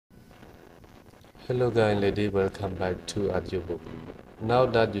Hello guy and lady, welcome back to Audiobook. Now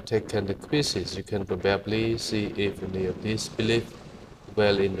that you've taken the quizzes, you can probably see if any of these beliefs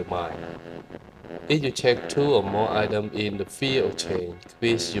well in the mind. If you check two or more items in the fear of change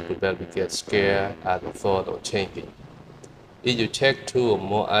quiz, you probably get scared at the thought of changing. If you check two or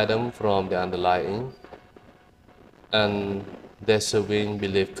more items from the underlying and deserving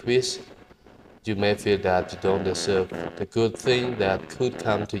belief quiz, you may feel that you don't deserve the good thing that could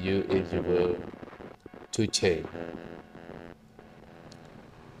come to you if you were to change.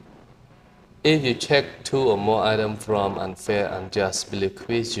 If you check two or more items from unfair and just belief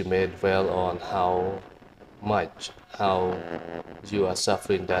quiz, you may dwell on how you are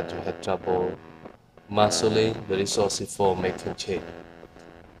suffering that you had trouble marshalling the resources for making change.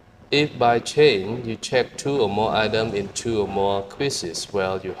 If by change you check two or more items in two or more quizzes,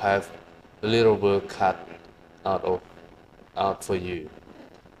 well, you have a little work cut out for you.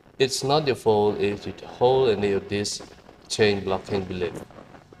 It's not your fault if you hold any of these change blocking beliefs.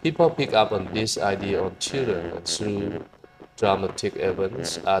 People pick up on this idea on children and through dramatic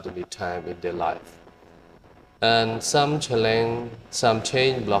events at any time in their life. And some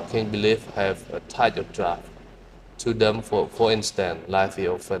change blocking beliefs have a type of draft. To them, for instance, life is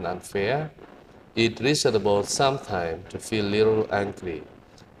often unfair. It's reasonable sometimes to feel a little angry.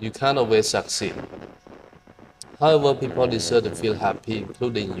 You can't always succeed. However, people deserve to feel happy,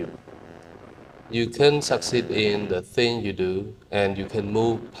 including you. You can succeed in the thing you do, and you can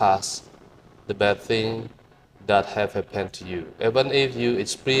move past the bad thing that have happened to you. Even if you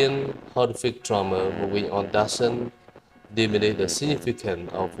experience horrific trauma, moving on doesn't diminish the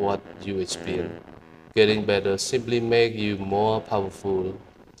significance of what you experience. Getting better simply makes you more powerful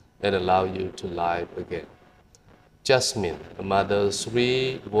and allow you to live again. Jasmine, a mother's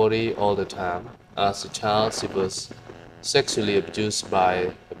worry all the time. As a child, she was sexually abused by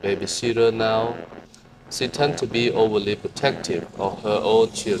a babysitter. Now she tends to be overly protective of her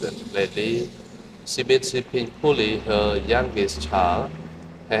own children. Lately, she been sleeping poorly. Her youngest child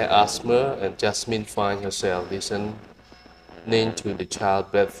has asthma, and Jasmine finds herself listening to the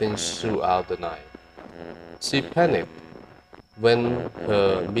child breathing throughout the night. She panics when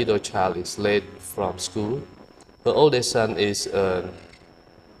her middle child is late from school. Her oldest son is an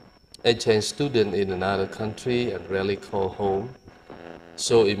exchange student in another country and rarely calls home.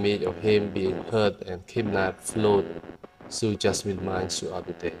 So image of him being hurt and kidnapped float through Jasmine's mind throughout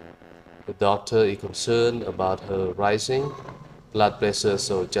the day. The doctor is concerned about her rising blood pressure,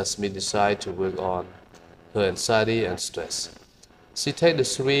 so Jasmine decides to work on her anxiety and stress. She takes the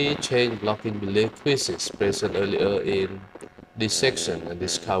three chain blocking belief quizzes present earlier in this section and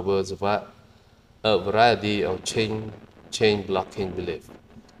discovers a variety of chain blocking beliefs.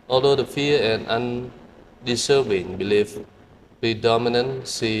 Although the fear and undeserving belief predominant,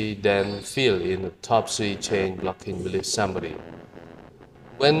 she then fill in the top three chain blocking belief summary.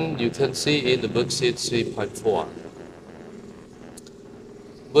 When you can see in the worksheet 3.4.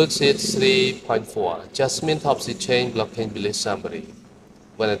 Worksheet 3.4, Jasmine top three chain blocking belief summary.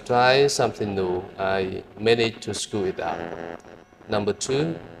 When I try something new, I manage to screw it up. Number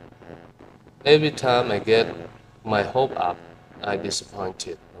 2, every time I get my hope up, I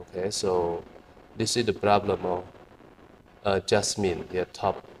disappointed. Okay, so this is the problem of Jasmine, their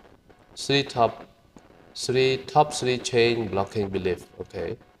top three chain blocking belief.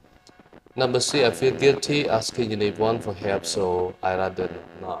 Okay. Number 3, I feel guilty asking anyone for help, so I rather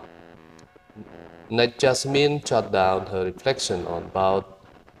not. Next, Jasmine jot down her reflection on about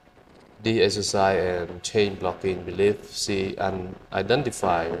the exercise and chain blocking belief she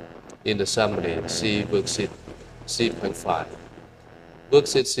identified in the summary. See worksheet 3.5.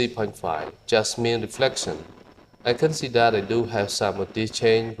 Worksheet 3.5, Jasmine reflection. I can see that I do have some of these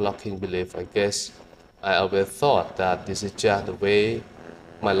chain blocking belief. I guess I always thought that this is just the way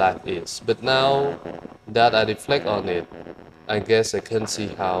my life is. But now that I reflect on it, I guess I can see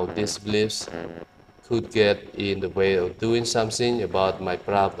how these beliefs could get in the way of doing something about my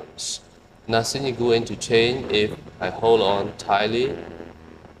problems. Nothing is going to change if I hold on tightly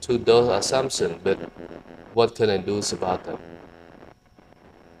to those assumptions, but what can I do about them?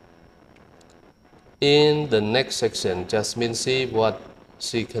 In the next section, Jasmine sees what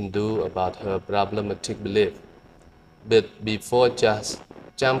she can do about her problematic belief. But before just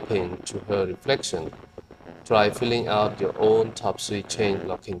jumping to her reflection, try filling out your own top three chain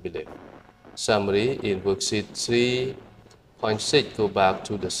blocking belief. Summary in worksheet 3.6, go back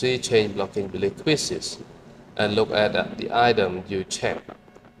to the three chain blocking belief quizzes and look at the item you checked.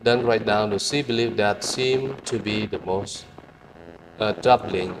 Then write down the three beliefs that seem to be the most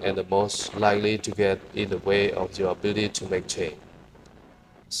troubling and the most likely to get in the way of your ability to make change.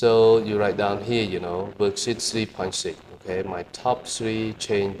 So you write down here, worksheet 3.6, okay, my top 3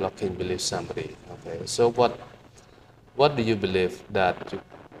 chain blocking belief summary, okay. So what do you believe that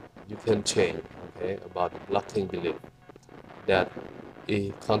you can change, okay, about the blocking belief that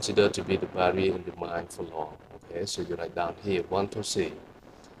is considered to be the barrier in the mind for long, okay. So you write down here 1 to 3.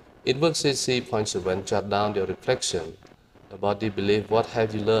 In worksheet 3.7, jot down your reflection about the belief. What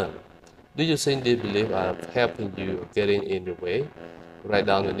have you learned? Do you think these beliefs are helping you or getting in your way? Write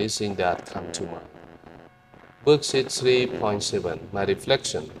down anything that come to mind. Worksheet 3.7, my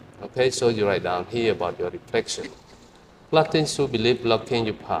reflection. Okay, so you write down here about your reflection. Plotting through belief blocking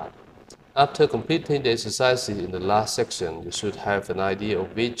your path. After completing the exercises in the last section, you should have an idea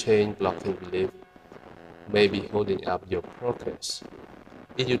of which chain blocking belief may be holding up your progress.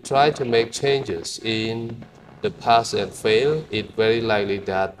 If you try to make changes in the past and fail, it's very likely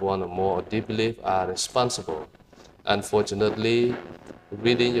that one or more of these beliefs are responsible. Unfortunately,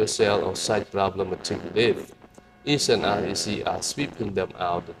 ridding yourself of such problematic beliefs isn't as easy as sweeping them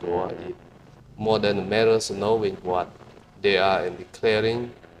out the door. It's more than a matter of knowing what they are and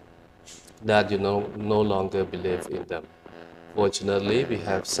declaring that you no longer believe in them. Fortunately, we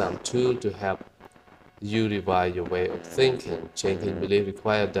have some tools to help you revise your way of thinking. Changing belief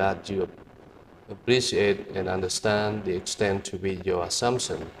requires that you appreciate and understand the extent to which your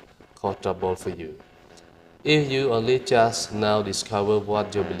assumptions cause trouble for you. If you only just now discover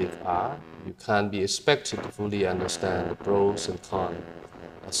what your beliefs are, you can't be expected to fully understand the pros and cons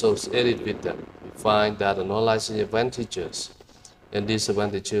associated with them. We find that analyzing advantages and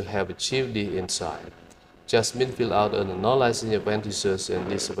disadvantages have achieved the insight. Jasmine filled out an analyzing advantages and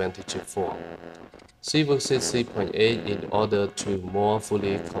disadvantages form. She worksheet 3.8 in order to more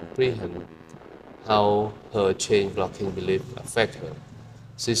fully comprehend how her chain blocking belief affect her.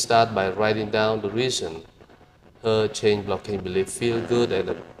 She starts by writing down the reason her chain blocking belief feel good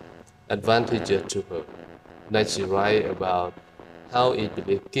and advantageous to her. Next, she writes about how it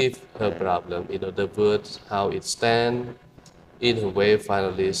belief give her problem. In other words, how it stand in her way.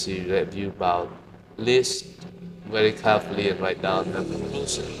 Finally, she review about list very carefully and write down her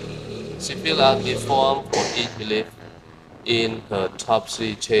conclusion. She fill out the form for each belief in her top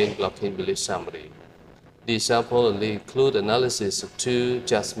 3 chain blocking belief summary. The sample only include analysis of 2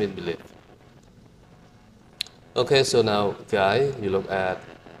 Jasmine beliefs. Okay, so now, guys, you look at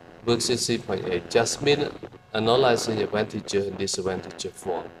worksheet 3.8. Jasmine analyzing advantages and disadvantages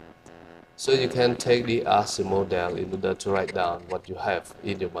form. So you can take the as a model in order to write down what you have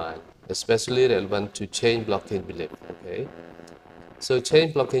in your mind, especially relevant to chain blocking belief. Okay. So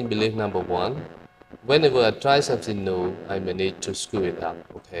chain blocking belief number 1. Whenever I try something new, I may need to screw it up.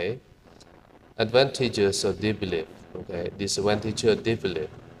 Okay. Advantages of this belief. Okay. Disadvantages of this belief.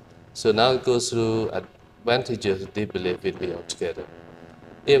 So now go through advantages of this belief with me altogether.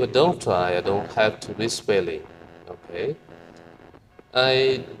 If I don't try, I don't have to risk failing. Okay.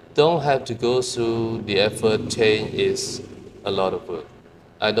 I don't have to go through the effort. Change is a lot of work.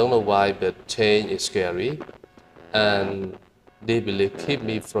 I don't know why, but change is scary, and they believe keep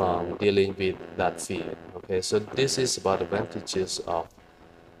me from dealing with that fear. Okay, so this is about advantages of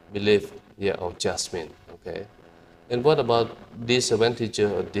belief, yeah, of judgment. Okay, and what about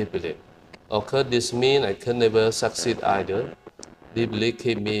disadvantages of disbelief? Or could this mean I can never succeed either? Disbelief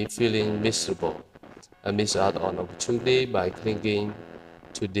keep me feeling miserable. I miss out on opportunity by clinging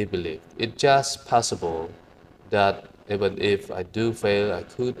to disbelief. It's just possible that even if I do fail, I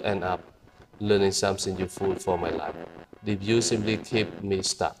could end up learning something useful for my life. The view simply keep me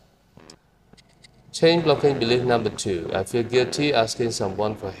stuck. Chain blocking belief number 2. I feel guilty asking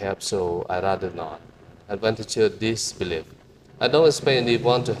someone for help, so I rather not. Advantage of this belief. I don't expect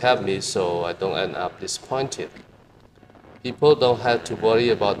anyone to help me, so I don't end up disappointed. People don't have to worry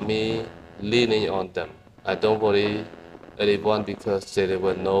about me leaning on them. I don't worry anyone because they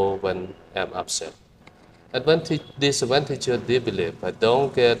never know when I'm upset. Disadvantage of this belief. I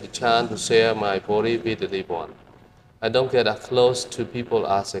don't get the chance to share my worry with anyone. I don't get as close to people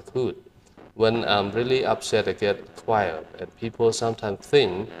as I could. When I'm really upset, I get quiet, and people sometimes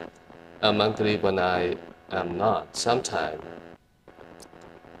think I'm angry when I am not. Sometimes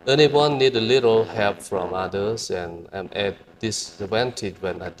anyone need a little help from others, and I'm at disadvantage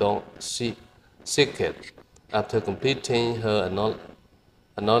when I don't seek it. After completing her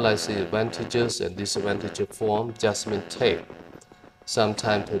analyzing advantages and disadvantages form, Jasmine take some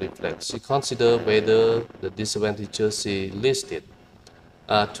time to reflect. She considered whether the disadvantages she listed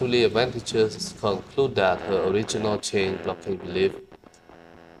are truly advantages, conclude that her original chain blocking belief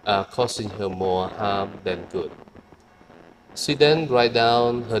are causing her more harm than good. She then write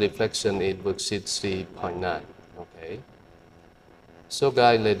down her reflection in worksheet 3.9. Okay. So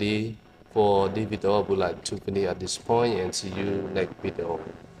guys, ready for the video. I would like to finish at this point and see you next video.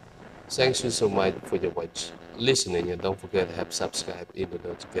 Thank you so much for your listening, and don't forget to have subscribe in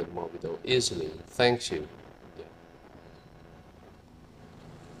order to get more video easily. Thank you.